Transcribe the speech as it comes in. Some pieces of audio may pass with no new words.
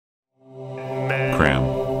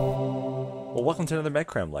Well, welcome to another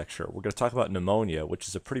MedCram lecture. We're going to talk about pneumonia, which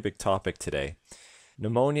is a pretty big topic today.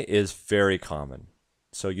 Pneumonia is very common,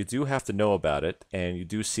 so you do have to know about it, and you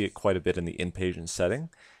do see it quite a bit in the inpatient setting,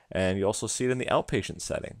 and you also see it in the outpatient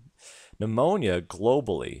setting. Pneumonia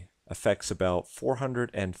globally affects about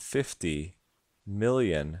 450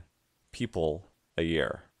 million people a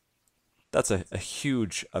year. That's a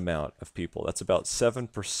huge amount of people. That's about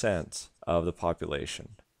 7% of the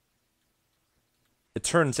population. It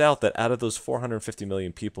turns out that out of those 450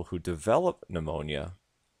 million people who develop pneumonia,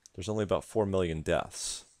 there's only about 4 million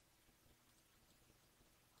deaths.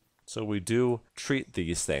 So we do treat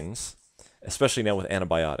these things, especially now with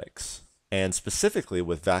antibiotics, and specifically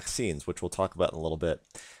with vaccines, which we'll talk about in a little bit.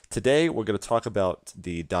 Today, we're going to talk about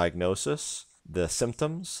the diagnosis, the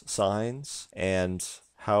symptoms, signs, and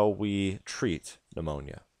how we treat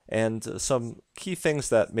pneumonia, and some key things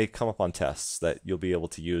that may come up on tests that you'll be able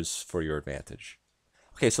to use for your advantage.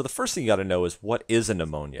 Okay, so the first thing you got to know is what is a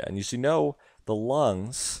pneumonia. And as you know, the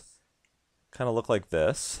lungs kind of look like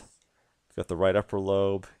this. You've got the right upper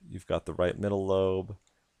lobe, you've got the right middle lobe,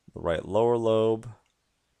 the right lower lobe,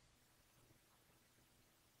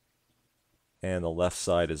 and the left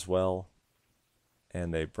side as well.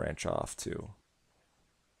 And they branch off too.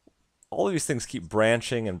 All of these things keep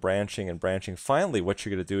branching and branching and branching. Finally, what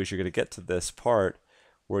you're going to do is you're going to get to this part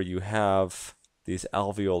where you have these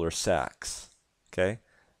alveolar sacs. Okay?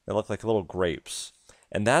 They look like little grapes.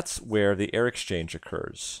 And that's where the air exchange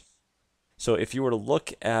occurs. So if you were to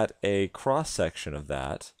look at a cross-section of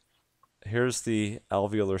that, here's the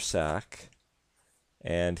alveolar sac,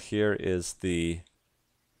 and here is the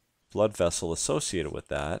blood vessel associated with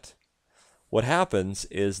that. What happens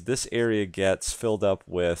is this area gets filled up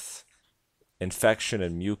with infection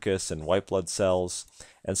and mucus and white blood cells.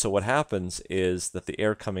 And so what happens is that the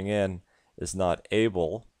air coming in is not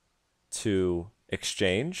able to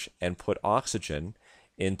exchange and put oxygen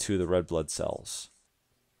into the red blood cells.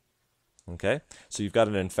 Okay, so you've got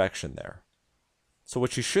an infection there. So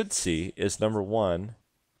what you should see is, number one,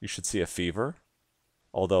 you should see a fever,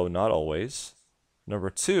 although not always. Number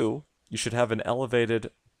two, you should have an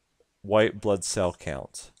elevated white blood cell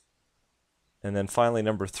count. And then finally,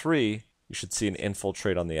 number three, you should see an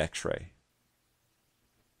infiltrate on the x-ray.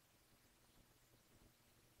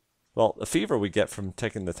 Well, a fever we get from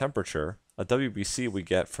taking the temperature. A WBC we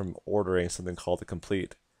get from ordering something called a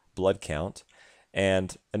complete blood count,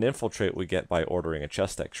 and an infiltrate we get by ordering a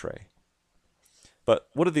chest x-ray. But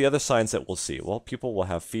what are the other signs that we'll see? Well, people will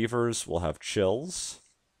have fevers, will have chills.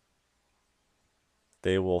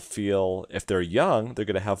 They will feel, if they're young, they're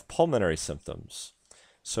going to have pulmonary symptoms.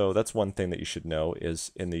 So that's one thing that you should know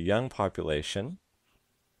is in the young population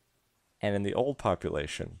and in the old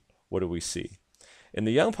population, what do we see? In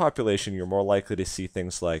the young population, you're more likely to see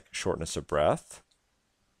things like shortness of breath,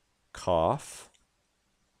 cough,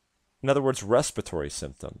 in other words, respiratory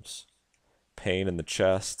symptoms, pain in the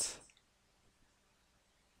chest,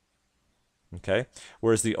 okay?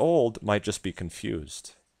 Whereas the old might just be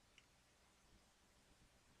confused,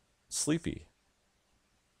 sleepy.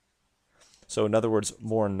 So in other words,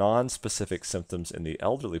 more non-specific symptoms in the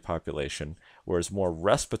elderly population, whereas more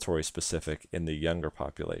respiratory specific in the younger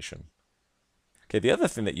population. Okay, the other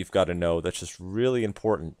thing that you've got to know that's just really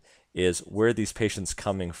important is where these patients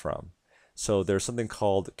coming from. So there's something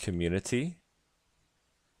called community,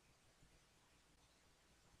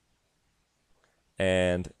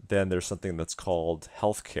 and then there's something that's called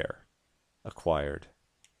healthcare acquired.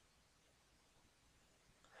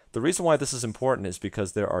 The reason why this is important is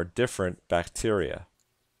because there are different bacteria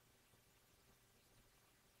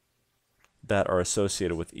that are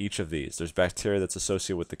associated with each of these. There's bacteria that's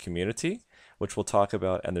associated with the community, which we'll talk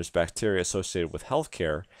about, and there's bacteria associated with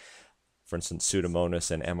healthcare, for instance,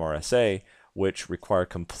 Pseudomonas and MRSA, which require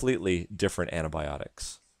completely different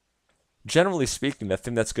antibiotics. Generally speaking, the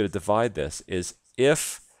thing that's going to divide this is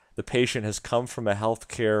if the patient has come from a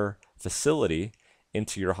healthcare facility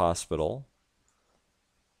into your hospital,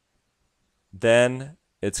 then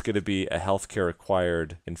it's going to be a healthcare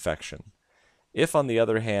acquired infection. If, on the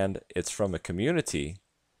other hand, it's from a community,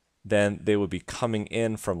 then they would be coming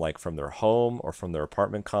in from their home or from their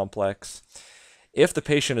apartment complex. If the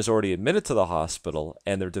patient is already admitted to the hospital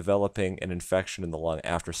and they're developing an infection in the lung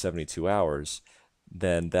after 72 hours,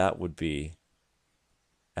 then that would be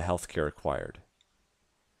a healthcare acquired.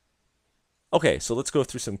 Okay, so let's go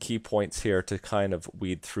through some key points here to kind of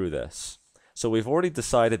weed through this. So we've already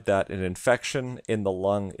decided that an infection in the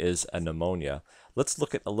lung is a pneumonia. Let's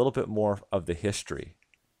look at a little bit more of the history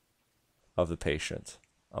of the patient.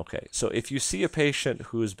 Okay, so if you see a patient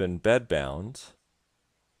who's been bedbound,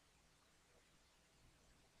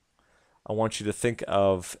 I want you to think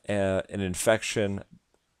of an infection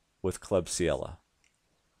with klebsiella.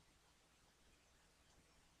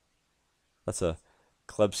 That's a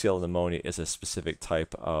klebsiella pneumonia is a specific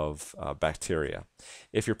type of bacteria.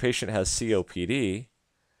 If your patient has COPD,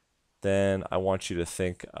 then I want you to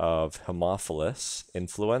think of Haemophilus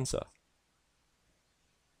influenza.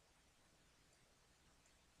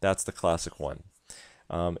 That's the classic one.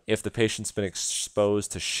 If the patient's been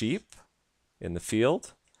exposed to sheep in the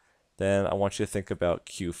field, then I want you to think about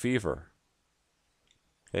Q fever.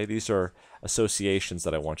 Okay, these are associations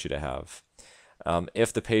that I want you to have.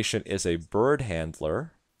 If the patient is a bird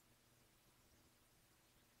handler,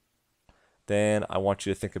 then I want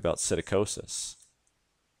you to think about psittacosis.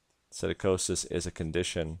 Psittacosis is a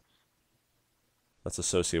condition that's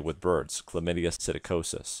associated with birds, chlamydia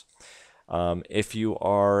psittacosis. If you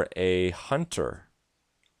are a hunter,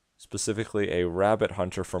 specifically a rabbit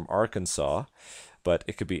hunter from Arkansas, but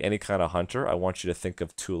it could be any kind of hunter, I want you to think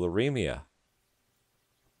of tularemia.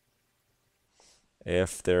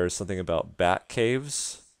 If there's something about bat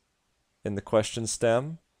caves in the question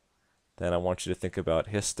stem, then I want you to think about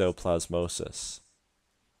histoplasmosis.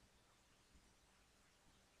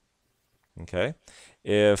 Okay?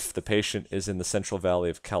 If the patient is in the Central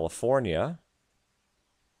Valley of California,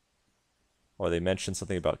 or they mention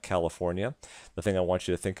something about California, the thing I want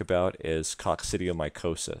you to think about is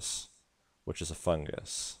coccidiomycosis, which is a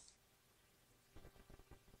fungus.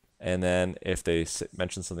 And then if they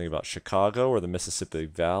mention something about Chicago or the Mississippi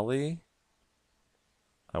Valley,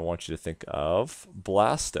 I want you to think of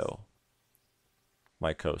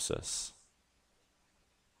blastomycosis.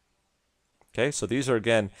 Okay, so these are,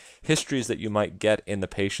 again, histories that you might get in the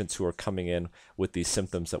patients who are coming in with these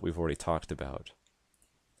symptoms that we've already talked about.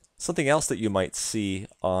 Something else that you might see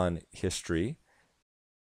on history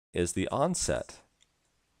is the onset.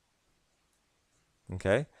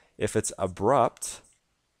 Okay, if it's abrupt,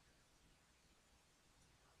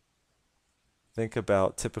 think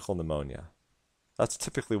about typical pneumonia. That's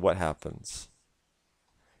typically what happens.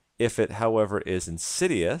 If it, however, is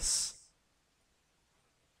insidious,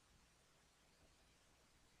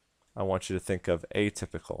 I want you to think of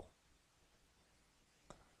atypical.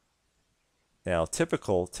 Now,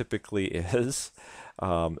 typical typically is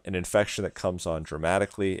an infection that comes on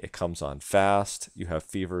dramatically, it comes on fast, you have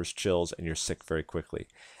fevers, chills, and you're sick very quickly.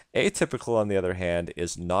 Atypical, on the other hand,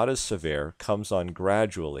 is not as severe, comes on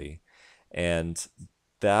gradually, and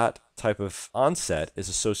that type of onset is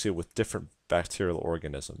associated with different bacterial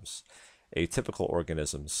organisms, atypical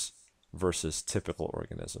organisms versus typical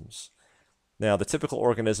organisms. Now, the typical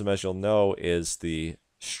organism, as you'll know, is the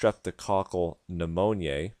streptococcal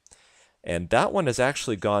pneumoniae, and that one has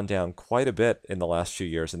actually gone down quite a bit in the last few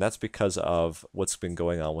years, and that's because of what's been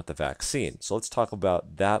going on with the vaccine. So let's talk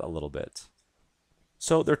about that a little bit.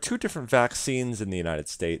 So there are two different vaccines in the United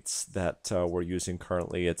States that we're using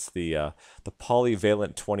currently. It's the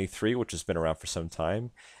polyvalent 23, which has been around for some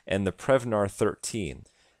time, and the Prevnar 13.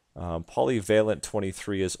 Polyvalent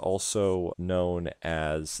 23 is also known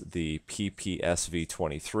as the PPSV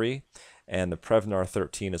 23, and the Prevnar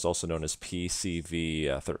 13 is also known as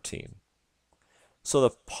PCV 13. So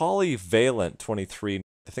the polyvalent 23,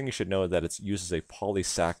 the thing you should know is that it uses a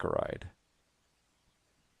polysaccharide.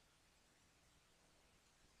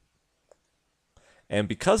 And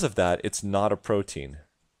because of that, it's not a protein.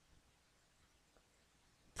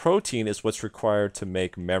 Protein is what's required to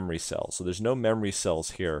make memory cells. So there's no memory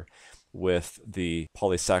cells here with the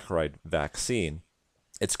polysaccharide vaccine.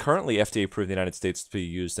 It's currently FDA approved in the United States to be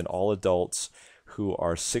used in all adults who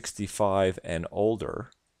are 65 and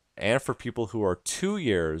older, and for people who are 2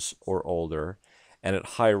 years or older and at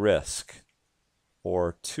high risk,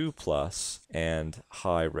 or 2+ and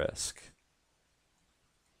high risk.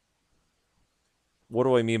 What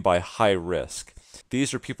do I mean by high risk?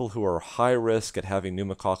 These are people who are high risk at having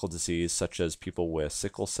pneumococcal disease, such as people with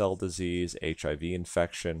sickle cell disease, HIV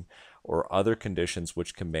infection, or other conditions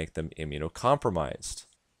which can make them immunocompromised.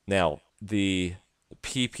 Now, the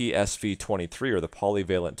PPSV 23 or the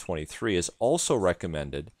polyvalent 23 is also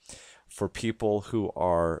recommended for people who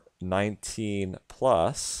are 19+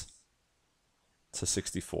 to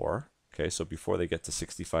 64, okay, so before they get to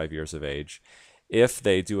 65 years of age, if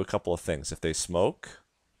they do a couple of things, if they smoke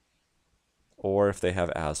or if they have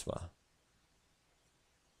asthma.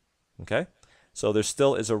 Okay, so there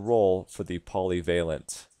still is a role for the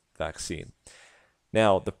polyvalent vaccine.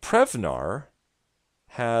 Now, the Prevnar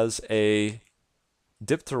has a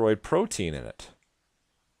diphtheroid protein in it.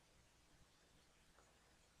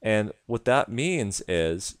 And what that means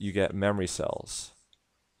is you get memory cells.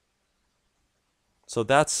 So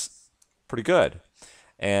that's pretty good.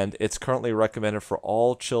 And it's currently recommended for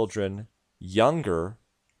all children younger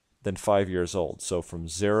than 5 years old. So from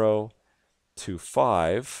 0 to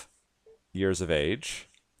 5 years of age,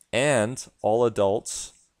 and all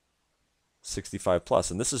adults 65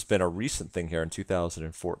 plus. And this has been a recent thing here in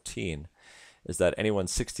 2014, is that anyone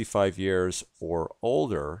 65 years or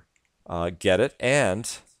older get it,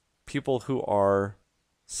 and people who are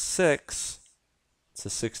 6 to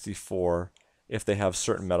 64 if they have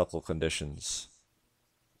certain medical conditions.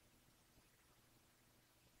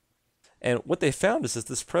 And what they found is that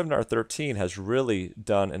this Prevnar 13 has really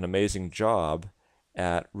done an amazing job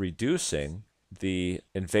at reducing the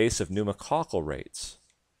invasive pneumococcal rates.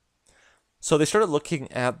 So they started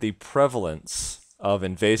looking at the prevalence of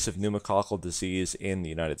invasive pneumococcal disease in the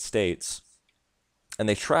United States, and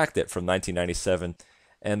they tracked it from 1997,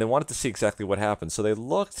 and they wanted to see exactly what happened. So they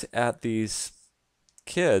looked at these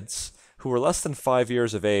kids who were less than 5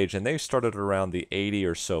 years of age, and they started around the 80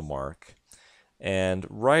 or so mark. And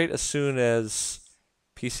right as soon as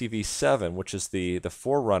PCV7, which is the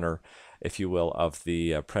forerunner, if you will, of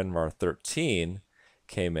the Prevnar 13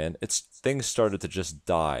 came in, things started to just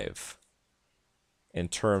dive in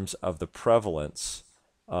terms of the prevalence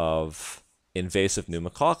of invasive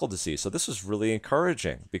pneumococcal disease. So this was really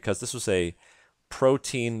encouraging because this was a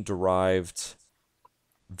protein-derived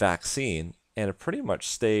vaccine, and it pretty much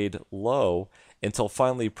stayed low until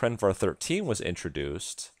finally Prevnar 13 was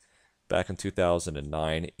introduced back in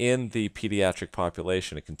 2009 in the pediatric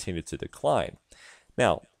population. It continued to decline.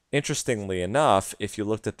 Now, interestingly enough, if you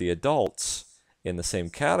looked at the adults in the same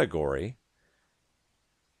category,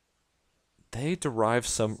 they derived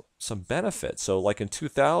some benefit. So like in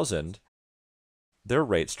 2000, their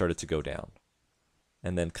rate started to go down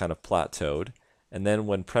and then kind of plateaued. And then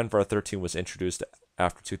when Prevnar 13 was introduced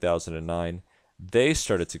after 2009, they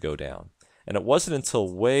started to go down. And it wasn't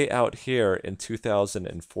until way out here in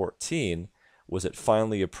 2014 was it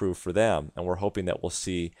finally approved for them. And we're hoping that we'll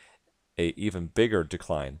see an even bigger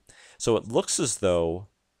decline. So it looks as though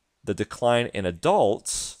the decline in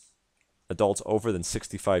adults over than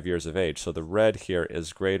 65 years of age, so the red here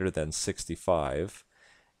is greater than 65,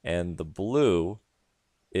 and the blue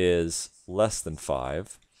is less than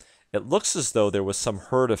 5. It looks as though there was some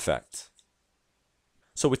herd effect.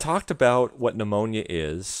 So we talked about what pneumonia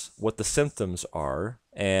is, what the symptoms are,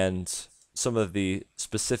 and some of the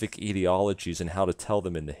specific etiologies and how to tell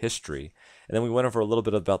them in the history. And then we went over a little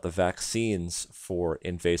bit about the vaccines for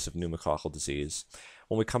invasive pneumococcal disease.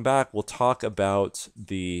 When we come back, we'll talk about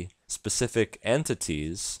the specific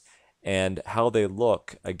entities and how they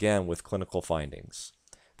look, again, with clinical findings.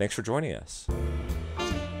 Thanks for joining us.